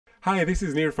Hi, this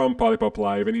is Nir from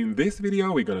Polypoplive, and in this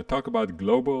video we're going to talk about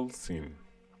global scene.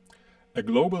 A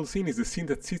global scene is a scene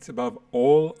that sits above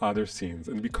all other scenes,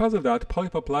 and because of that,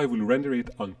 Polypoplive will render it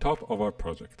on top of our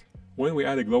project. When we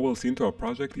add a global scene to our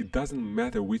project, it doesn't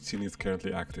matter which scene is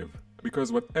currently active,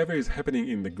 because whatever is happening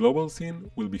in the global scene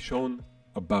will be shown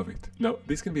above it. Now,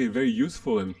 this can be a very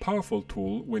useful and powerful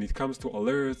tool when it comes to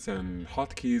alerts and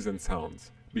hotkeys and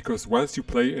sounds. Because once you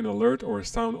play an alert or a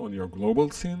sound on your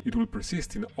global scene, it will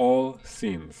persist in all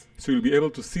scenes. So you'll be able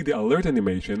to see the alert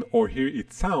animation or hear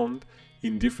its sound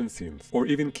in different scenes, or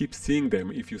even keep seeing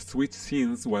them if you switch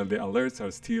scenes while the alerts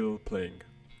are still playing.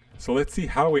 So let's see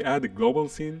how we add a global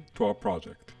scene to our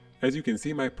project. As you can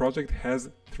see, my project has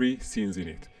 3 scenes in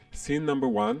it. Scene number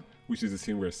 1, which is the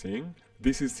scene we're seeing.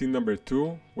 This is scene number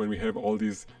 2, when we have all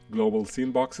these global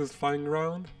scene boxes flying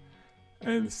around.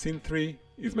 And scene 3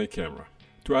 is my camera.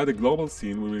 To add a global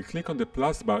scene, we will click on the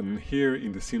plus button here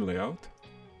in the scene layout.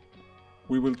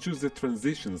 We will choose the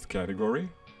transitions category,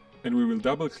 and we will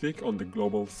double click on the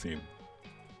global scene.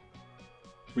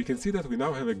 We can see that we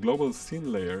now have a global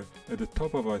scene layer at the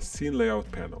top of our scene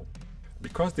layout panel.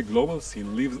 Because the global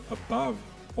scene lives above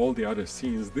all the other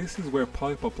scenes, this is where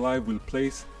Polypoplive will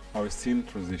place our scene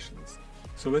transitions.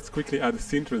 So let's quickly add a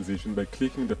scene transition by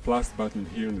clicking the plus button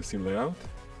here in the scene layout.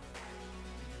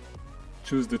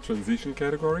 Choose the transition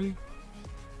category,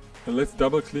 and let's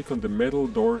double click on the metal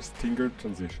door stinger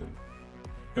transition.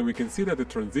 And we can see that the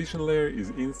transition layer is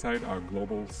inside our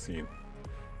global scene.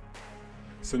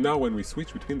 So now when we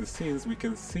switch between the scenes, we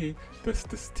can see that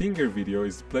the stinger video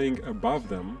is playing above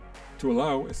them to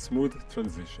allow a smooth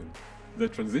transition. The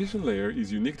transition layer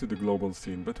is unique to the global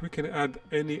scene, but we can add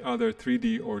any other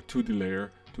 3D or 2D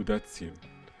layer to that scene.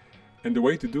 And the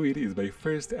way to do it is by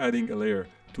first adding a layer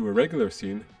to a regular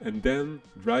scene and then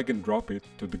drag and drop it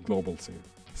to the global scene.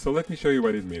 So let me show you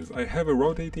what it means. I have a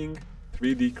rotating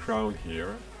 3D crown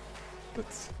here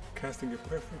that's casting a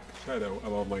perfect shadow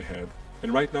above my head.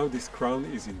 And right now this crown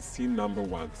is in scene number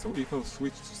 1. So if I'll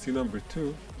switch to scene number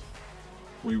 2,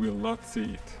 we will not see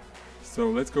it. So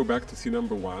let's go back to scene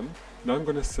number 1. Now I'm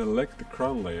going to select the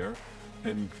crown layer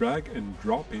and drag and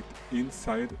drop it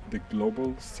inside the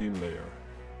global scene layer.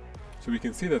 So we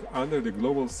can see that under the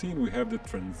global scene we have the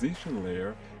transition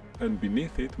layer, and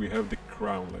beneath it we have the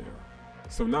crown layer.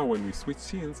 So now when we switch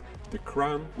scenes, the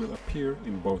crown will appear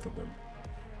in both of them.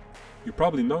 You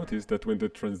probably noticed that when the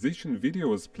transition video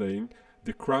was playing,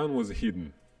 the crown was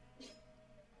hidden.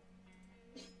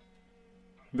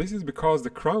 This is because the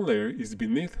crown layer is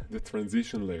beneath the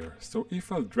transition layer. So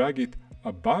if I'll drag it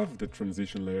above the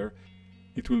transition layer,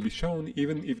 it will be shown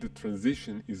even if the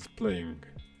transition is playing.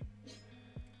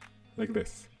 Like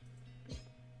this.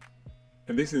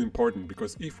 And this is important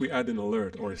because if we add an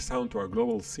alert or a sound to our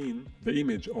global scene, the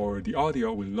image or the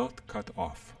audio will not cut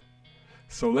off.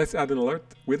 So let's add an alert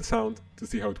with sound to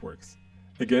see how it works.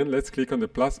 Again, let's click on the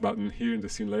plus button here in the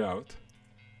scene layout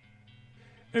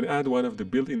and add one of the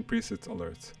built-in presets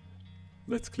alerts.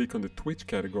 Let's click on the Twitch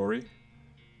category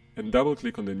and double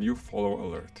click on the new follow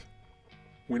alert.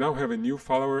 We now have a new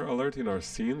follower alert in our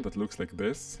scene that looks like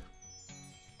this.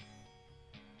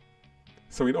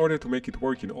 So in order to make it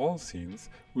work in all scenes,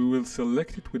 we will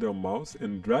select it with our mouse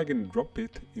and drag and drop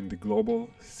it in the global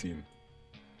scene.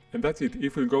 And that's it.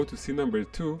 If we go to scene number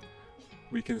 2,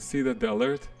 we can see that the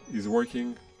alert is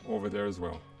working over there as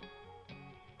well.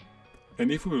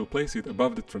 And if we will place it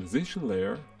above the transition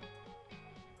layer,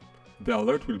 the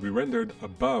alert will be rendered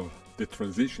above the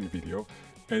transition video,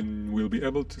 and we'll be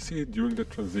able to see it during the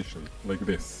transition, like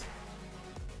this.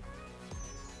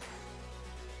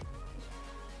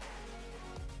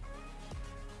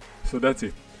 So that's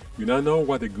it. We now know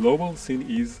what a global scene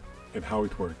is and how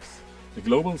it works. A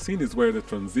global scene is where the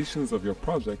transitions of your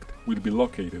project will be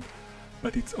located,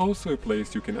 but it's also a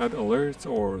place you can add alerts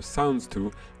or sounds to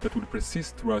that will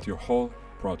persist throughout your whole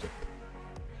project.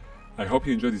 I hope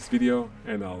you enjoyed this video,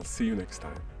 and I'll see you next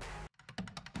time.